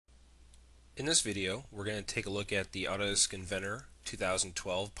In this video, we're going to take a look at the Autodesk Inventor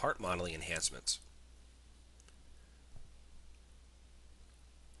 2012 part modeling enhancements.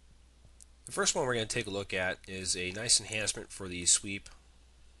 The first one we're going to take a look at is a nice enhancement for the sweep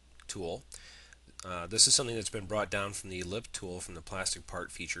tool. This is something that's been brought down from the lip tool from the plastic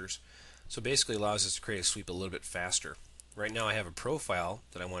part features. So basically allows us to create a sweep a little bit faster. Right now I have a profile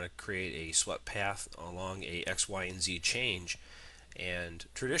that I want to create a swept path along a X, Y, and Z change. And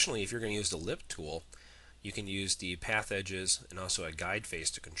traditionally, if you're going to use the lip tool, you can use the path edges and also a guide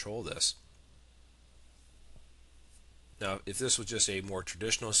face to control this. Now, if this was just a more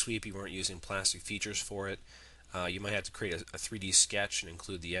traditional sweep, you weren't using plastic features for it, you might have to create a 3D sketch and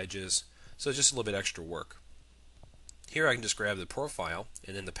include the edges, so it's just a little bit extra work. Here I can just grab the profile,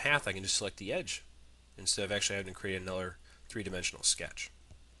 and in the path I can just select the edge instead of actually having to create another three-dimensional sketch.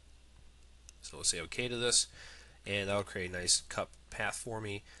 So we'll say OK to this, and that'll create a nice cut path for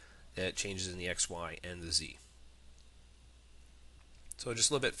me that changes in the X, Y, and the Z. So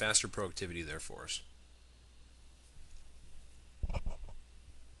just a little bit faster productivity there for us.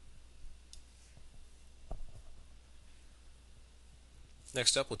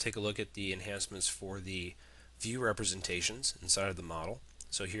 Next up, we'll take a look at the enhancements for the view representations inside of the model.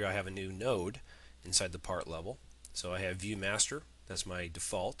 So here I have a new node inside the part level. So I have view master, that's my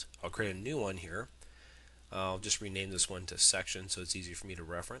default. I'll create a new one here. I'll just rename this one to section so it's easy for me to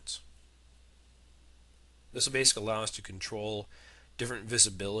reference. This will basically allow us to control different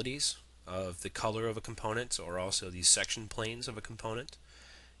visibilities of the color of a component, or also the section planes of a component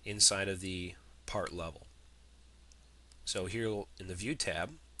inside of the part level. So here in the view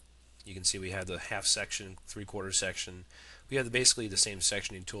tab, you can see we have the half section, three-quarter section. We have basically the same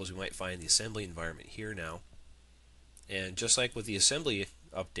sectioning tools we might find in the assembly environment here now. And just like with the assembly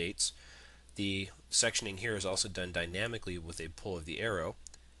updates, the sectioning here is also done dynamically with a pull of the arrow.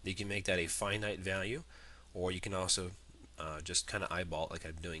 You can make that a finite value, or you can also just kind of eyeball it like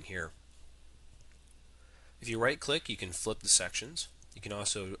I'm doing here. If you right click, you can flip the sections. You can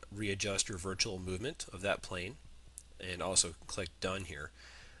also readjust your virtual movement of that plane, and also click done here.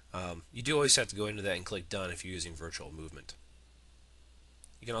 You do always have to go into that and click done if you're using virtual movement.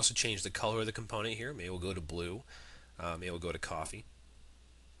 You can also change the color of the component here. Maybe we'll go to blue, maybe we'll go to coffee.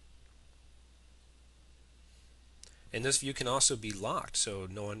 And this view can also be locked so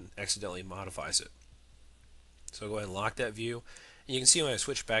no one accidentally modifies it. So I'll go ahead and lock that view. And you can see when I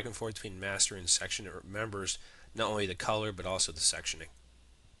switch back and forth between master and section, it remembers not only the color but also the sectioning.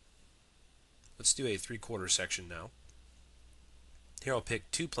 Let's do a three-quarter section now. Here I'll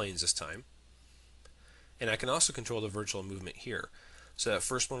pick two planes this time. And I can also control the virtual movement here. So that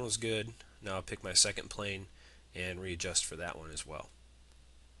first one was good. Now I'll pick my second plane and readjust for that one as well.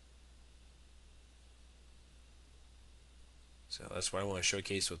 So that's what I want to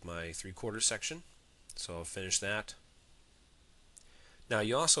showcase with my three-quarter section. So I'll finish that. Now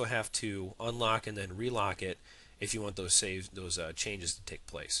you also have to unlock and then relock it if you want those changes to take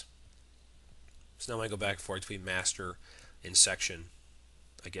place. So now when I go back and forth between master and section,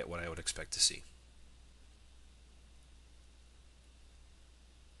 I get what I would expect to see.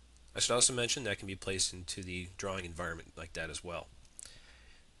 I should also mention that can be placed into the drawing environment like that as well.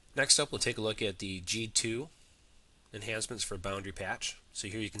 Next up, we'll take a look at the G2 enhancements for boundary patch. So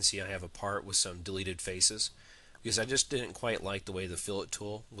here you can see I have a part with some deleted faces because I just didn't quite like the way the fillet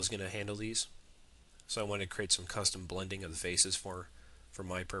tool was going to handle these. So I wanted to create some custom blending of the faces for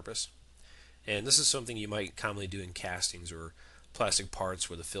my purpose. And this is something you might commonly do in castings or plastic parts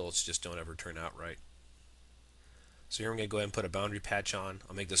where the fillets just don't ever turn out right. So here I'm going to go ahead and put a boundary patch on.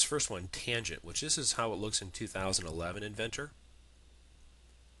 I'll make this first one tangent, which this is how it looks in 2011 Inventor.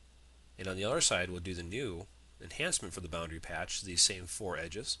 And on the other side, we'll do the new enhancement for the boundary patch, these same four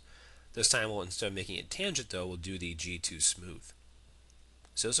edges. This time, instead of making it tangent though, we'll do the G2 smooth.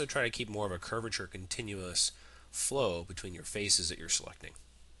 So this will try to keep more of a curvature, continuous flow between your faces that you're selecting.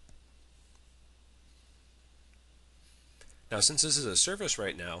 Now since this is a surface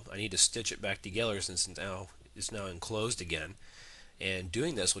right now, I need to stitch it back together since it's now enclosed again, and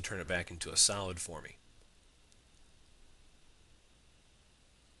doing this will turn it back into a solid for me.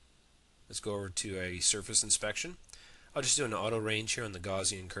 Let's go over to a surface inspection. I'll just do an auto range here on the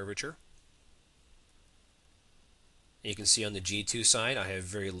Gaussian curvature. And you can see on the G2 side I have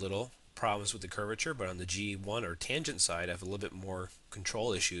very little problems with the curvature, but on the G1 or tangent side I have a little bit more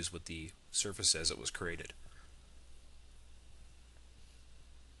control issues with the surface as it was created.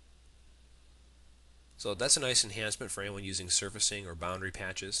 So that's a nice enhancement for anyone using surfacing or boundary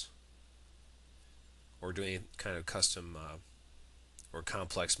patches, or doing kind of custom or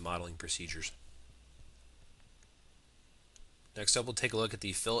complex modeling procedures. Next up, we'll take a look at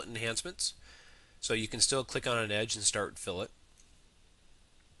the fillet enhancements. So you can still click on an edge and start fillet,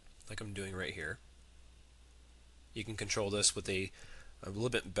 like I'm doing right here. You can control this with a little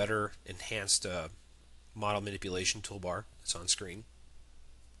bit better enhanced model manipulation toolbar that's on screen.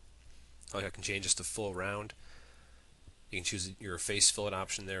 I can change this to full round. You can choose your face fillet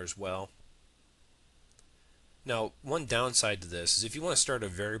option there as well. Now, one downside to this is if you want to start a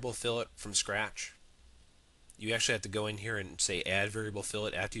variable fillet from scratch, you actually have to go in here and say add variable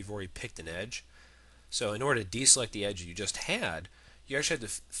fillet after you've already picked an edge. So in order to deselect the edge you just had, you actually have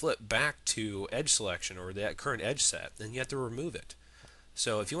to flip back to edge selection or that current edge set, and you have to remove it.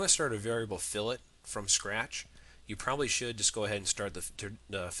 So if you want to start a variable fillet from scratch, you probably should just go ahead and start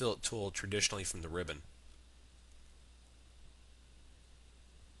the fillet tool traditionally from the ribbon.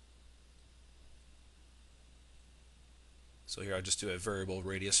 So here I'll just do a variable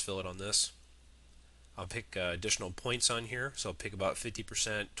radius fillet on this. I'll pick additional points on here, so I'll pick about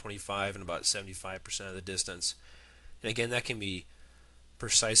 50%, 25, and about 75% of the distance. And again, that can be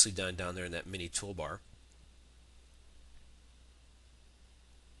precisely done down there in that mini toolbar.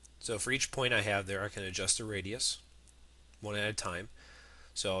 So for each point I have there, I can adjust the radius one at a time.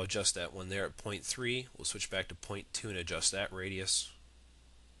 So I'll adjust that one there at 0.3. We'll switch back to 0.2 and adjust that radius.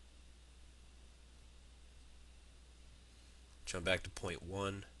 Jump back to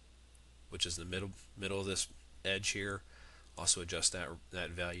 0.1, which is the middle of this edge here. Also adjust that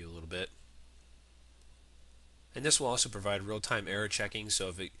value a little bit. And this will also provide real-time error checking, so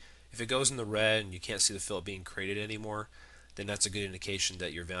if it goes in the red and you can't see the fillet being created anymore, then that's a good indication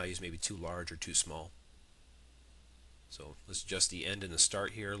that your values may be too large or too small. So let's adjust the end and the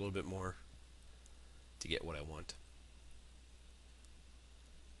start here a little bit more to get what I want.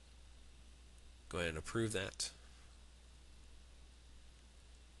 Go ahead and approve that.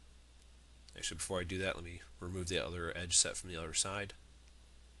 Actually, before I do that, let me remove the other edge set from the other side.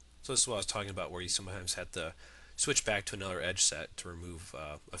 So this is what I was talking about, where you sometimes have to switch back to another edge set to remove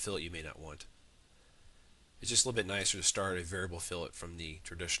a fillet you may not want. It's just a little bit nicer to start a variable fillet from the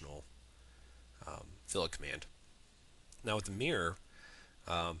traditional fillet command. Now with the mirror,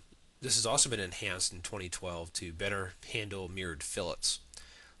 this has also been enhanced in 2012 to better handle mirrored fillets.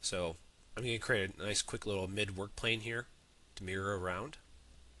 So I'm going to create a nice quick little mid work plane here to mirror around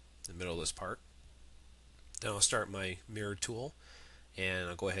the middle of this part. Then I'll start my mirror tool and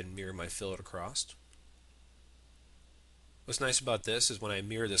I'll go ahead and mirror my fillet across. What's nice about this is when I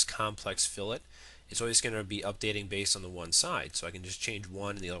mirror this complex fillet, it's always going to be updating based on the one side, so I can just change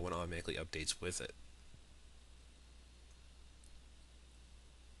one and the other one automatically updates with it.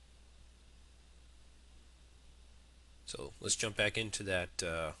 So let's jump back into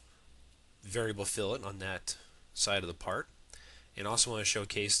that variable fillet on that side of the part. And also want to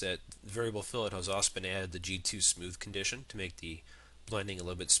showcase that variable fillet has also been added the G2 smooth condition to make the blending a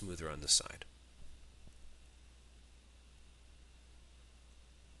little bit smoother on this side.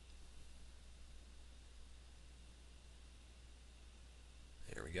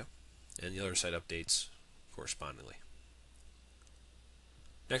 There we go. And the other side updates correspondingly.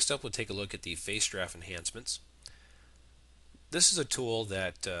 Next up, we'll take a look at the face draft enhancements. This is a tool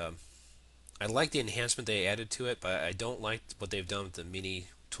that I like the enhancement they added to it, but I don't like what they've done with the mini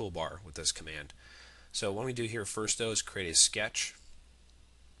toolbar with this command. So what we do here first though is create a sketch,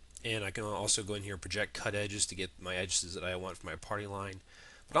 and I can also go in here and project cut edges to get my edges that I want for my party line.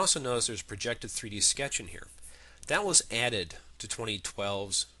 But also notice there's projected 3D sketch in here. That was added to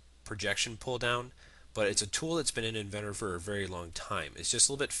 2012's projection pull down, but it's a tool that's been in Inventor for a very long time. It's just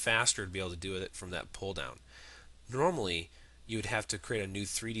a little bit faster to be able to do it from that pull down. Normally you would have to create a new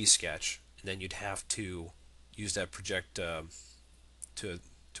 3D sketch, and then you'd have to use that project to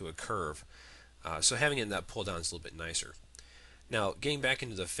a curve. So having it in that pull down is a little bit nicer. Now getting back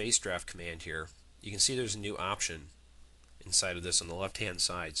into the face draft command here, you can see there's a new option inside of this on the left hand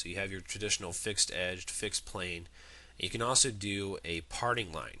side. So you have your traditional fixed edged, fixed plane. And you can also do a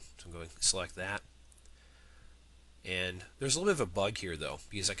parting line. So I'm going to select that. And there's a little bit of a bug here though,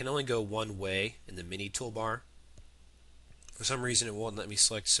 because I can only go one way in the mini toolbar. For some reason it won't let me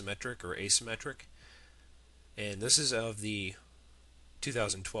select symmetric or asymmetric, and this is of the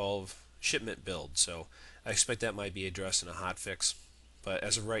 2012 shipment build, so I expect that might be addressed in a hotfix, but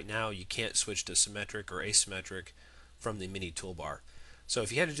as of right now you can't switch to symmetric or asymmetric from the mini toolbar. So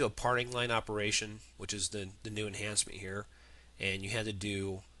if you had to do a parting line operation, which is the new enhancement here, and you had to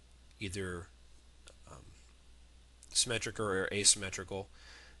do either symmetric or asymmetrical,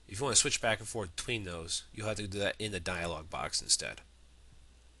 if you want to switch back and forth between those, you'll have to do that in the dialog box instead.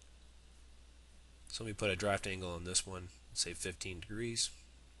 So let me put a draft angle on this one, say 15 degrees.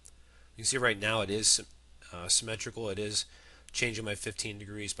 You can see right now it is symmetrical. It is changing my 15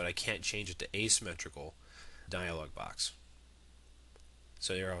 degrees, but I can't change it to asymmetrical dialog box.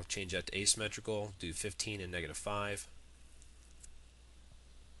 So here I'll change that to asymmetrical, do 15 and -5.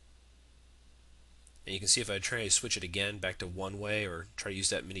 And you can see if I try to switch it again back to one way or try to use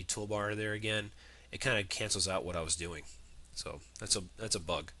that mini toolbar there again, it kind of cancels out what I was doing. So that's a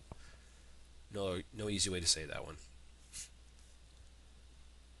bug. No easy way to say that one.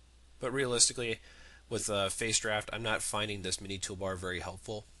 But realistically, with Face Draft, I'm not finding this mini toolbar very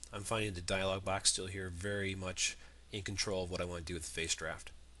helpful. I'm finding the dialog box still here very much in control of what I want to do with Face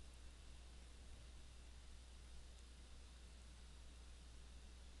Draft.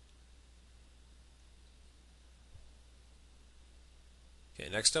 Okay,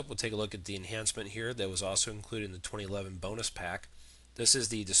 next up we'll take a look at the enhancement here that was also included in the 2011 bonus pack. This is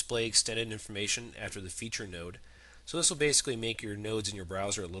the display extended information after the feature node. So this will basically make your nodes in your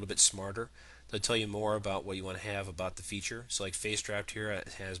browser a little bit smarter. They'll tell you more about what you want to have about the feature. So like Face Draft here,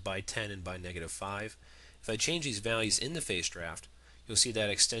 it has by 10 and by -5. If I change these values in the Face Draft, you'll see that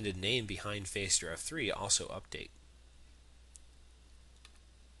extended name behind Face Draft 3 also update.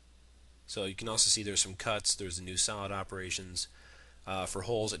 So you can also see there's some cuts, there's the new solid operations. For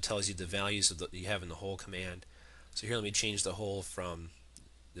holes, it tells you the values that you have in the hole command. So here let me change the hole from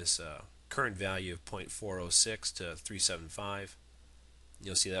this current value of 0.406 to 375.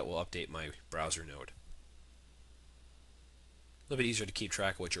 You'll see that will update my browser node. A little bit easier to keep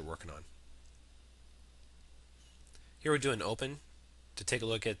track of what you're working on. Here we're doing open to take a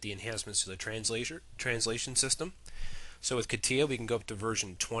look at the enhancements to the translation system. So with CATIA we can go up to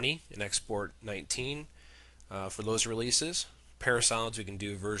version 20 and export 19 for those releases. Parasolids we can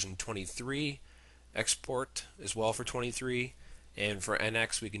do version 23, export as well for 23, and for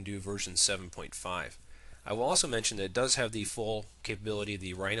NX we can do version 7.5. I will also mention that it does have the full capability of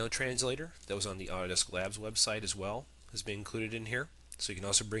the Rhino translator that was on the Autodesk Labs website as well, has been included in here. So you can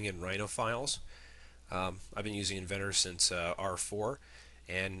also bring in Rhino files. I've been using Inventor since R4,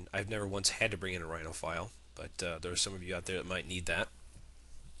 and I've never once had to bring in a Rhino file, but there are some of you out there that might need that.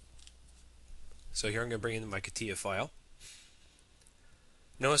 So here I'm going to bring in my CATIA file.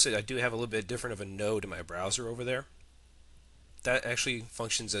 Notice that I do have a little bit different of a node in my browser over there. That actually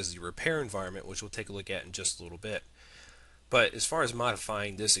functions as the repair environment, which we'll take a look at in just a little bit. But as far as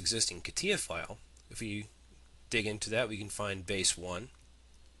modifying this existing CATIA file, if we dig into that, we can find base 1.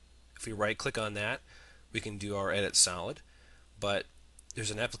 If we right click on that, we can do our edit solid, but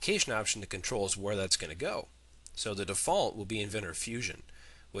there's an application option that controls where that's going to go. So the default will be Inventor Fusion,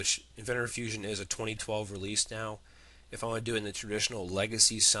 which Inventor Fusion is a 2012 release now. If I want to do it in the traditional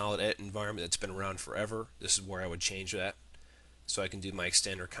legacy solid edit environment that's been around forever, this is where I would change that. So I can do my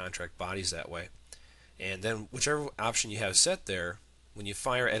extend or contract bodies that way. And then whichever option you have set there, when you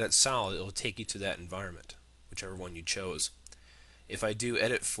fire edit solid, it will take you to that environment, whichever one you chose. If I do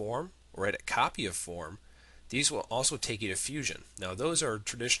edit form or edit copy of form, these will also take you to Fusion. Now those are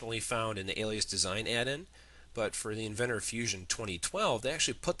traditionally found in the Alias Design add-in, but for the Inventor Fusion 2012, they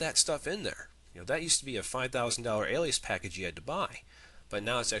actually put that stuff in there. That used to be a $5,000 Alias package you had to buy, but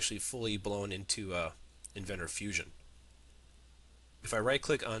now it's actually fully blown into Inventor Fusion. If I right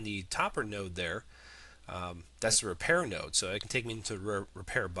click on the topper node there, that's the repair node, so it can take me into the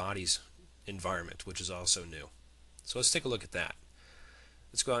repair bodies environment, which is also new. So let's take a look at that.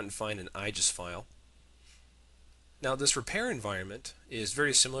 Let's go out and find an IGES file. Now this repair environment is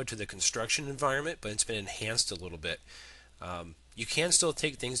very similar to the construction environment, but it's been enhanced a little bit. You can still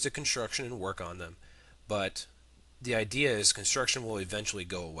take things to construction and work on them, but the idea is construction will eventually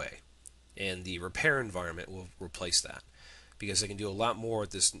go away, and the repair environment will replace that, because they can do a lot more with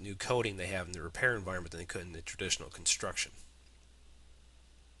this new coding they have in the repair environment than they could in the traditional construction.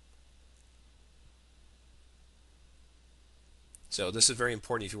 So this is very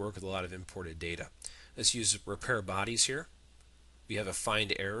important if you work with a lot of imported data. Let's use repair bodies here. We have a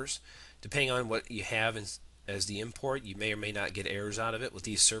find errors. Depending on what you have as the import, you may or may not get errors out of it with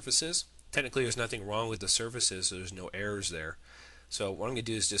these surfaces. Technically there's nothing wrong with the surfaces, so there's no errors there. So what I'm going to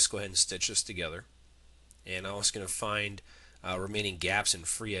do is just go ahead and stitch this together. And I'm also going to find remaining gaps and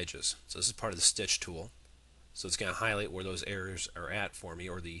free edges. So this is part of the stitch tool. So it's going to highlight where those errors are at for me,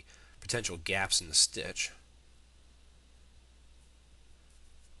 or the potential gaps in the stitch.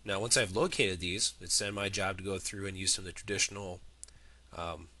 Now once I've located these, it's then my job to go through and use some of the traditional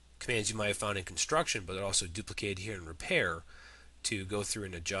commands you might have found in construction, but they're also duplicated here in repair, to go through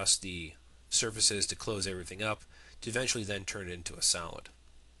and adjust the surfaces to close everything up, to eventually then turn it into a solid.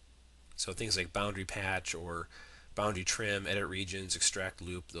 So things like boundary patch or boundary trim, edit regions, extract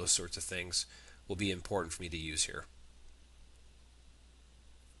loop, those sorts of things will be important for me to use here.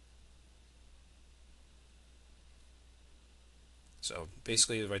 So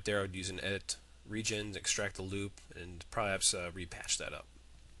basically right there I would use an edit region, extract the loop, and perhaps repatch that up.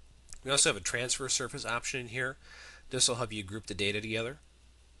 We also have a transfer surface option in here. This will help you group the data together,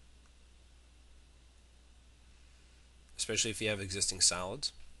 especially if you have existing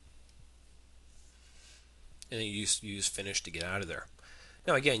solids. And then you use finish to get out of there.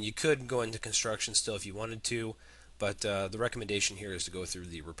 Now again, you could go into construction still if you wanted to, but the recommendation here is to go through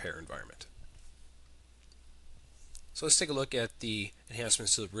the repair environment. So let's take a look at the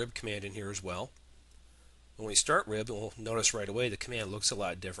enhancements to the rib command in here as well. When we start rib, we'll notice right away the command looks a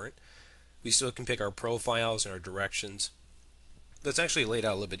lot different. We still can pick our profiles and our directions, but it's actually laid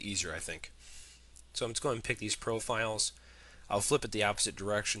out a little bit easier, I think. So I'm just going to pick these profiles. I'll flip it the opposite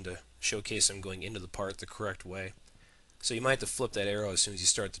direction to showcase I'm going into the part the correct way. So you might have to flip that arrow as soon as you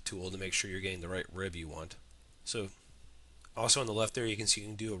start the tool to make sure you're getting the right rib you want. So also on the left there you can see you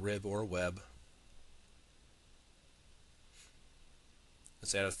can do a rib or a web.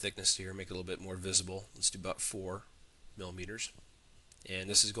 Let's add a thickness here, make it a little bit more visible. Let's do about 4 millimeters. And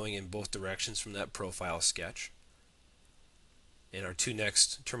this is going in both directions from that profile sketch. And our two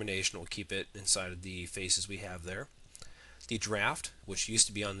next termination will keep it inside of the faces we have there. The draft, which used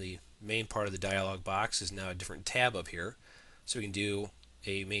to be on the main part of the dialog box, is now a different tab up here. So we can do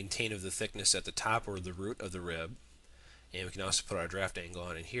a maintain of the thickness at the top or the root of the rib. And we can also put our draft angle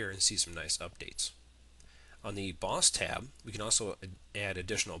on in here and see some nice updates. On the boss tab, we can also add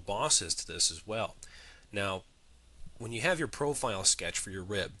additional bosses to this as well. Now, when you have your profile sketch for your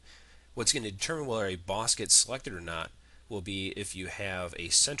rib, what's going to determine whether a boss gets selected or not will be if you have a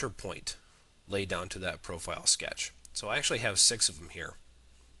center point laid down to that profile sketch. So I actually have 6 of them here.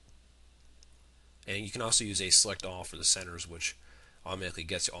 And you can also use a select all for the centers, which automatically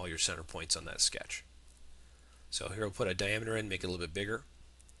gets all your center points on that sketch. So here we'll put a diameter in, make it a little bit bigger.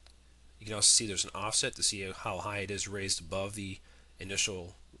 You can also see there's an offset to see how high it is raised above the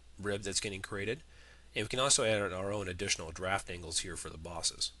initial rib that's getting created. And we can also add our own additional draft angles here for the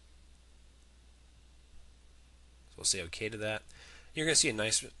bosses. So we'll say OK to that. You're going to see a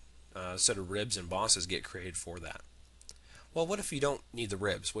nice set of ribs and bosses get created for that. Well, what if you don't need the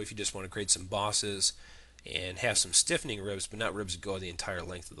ribs? What if you just want to create some bosses and have some stiffening ribs, but not ribs that go the entire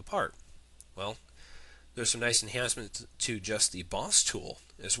length of the part? Well, there's some nice enhancements to just the boss tool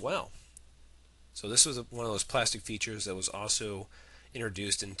as well. So this was one of those plastic features that was also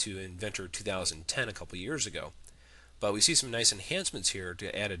introduced into Inventor 2010 a couple years ago. But we see some nice enhancements here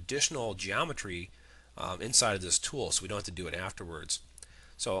to add additional geometry inside of this tool, so we don't have to do it afterwards.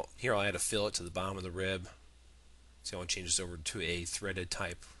 So here I'll add a fillet to the bottom of the rib. So I'll change this over to a threaded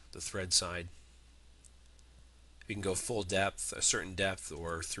type, the thread side. We can go full depth, a certain depth,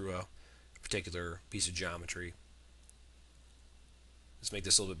 or through a particular piece of geometry. Let's make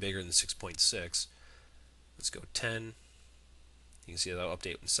this a little bit bigger than 6.6. Let's go 10. You can see that'll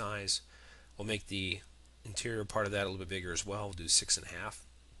update in size. We'll make the interior part of that a little bit bigger as well. We'll do 6.5.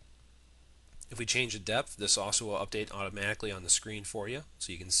 If we change the depth, this also will update automatically on the screen for you,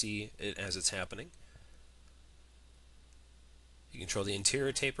 so you can see it as it's happening. You control the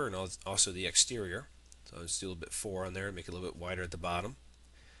interior taper and also the exterior. So let's do a little bit 4 on there and make it a little bit wider at the bottom.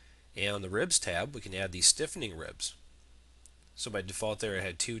 And on the ribs tab, we can add these stiffening ribs. So by default there I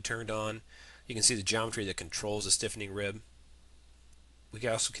had 2 turned on. You can see the geometry that controls the stiffening rib. We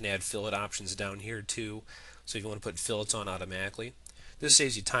also can add fillet options down here too, so if you want to put fillets on automatically. This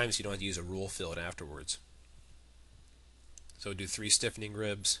saves you time so you don't have to use a rule fillet afterwards. So we'll do 3 stiffening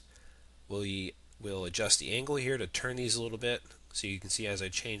ribs. We'll adjust the angle here to turn these a little bit, so you can see as I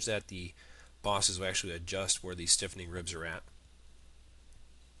change that the bosses will actually adjust where these stiffening ribs are at.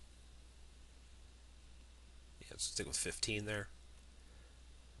 Let's stick with 15 there.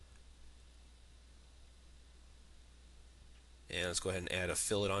 And let's go ahead and add a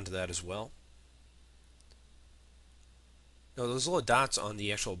fillet onto that as well. Now those little dots on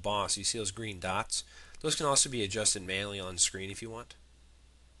the actual boss, you see those green dots? Those can also be adjusted manually on screen if you want.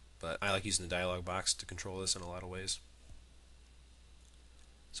 But I like using the dialog box to control this in a lot of ways.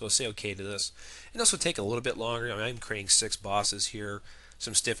 So we'll say OK to this. And this will take a little bit longer. I mean, I'm creating 6 bosses here,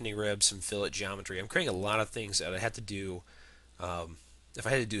 some stiffening ribs, some fillet geometry. I'm creating a lot of things that I had to do. If I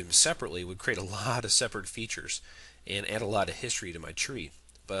had to do them separately, it would create a lot of separate features and add a lot of history to my tree.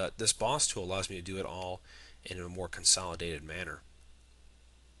 But this boss tool allows me to do it all in a more consolidated manner.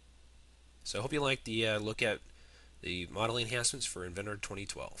 So I hope you liked the look at the modeling enhancements for Inventor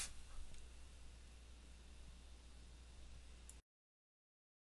 2012.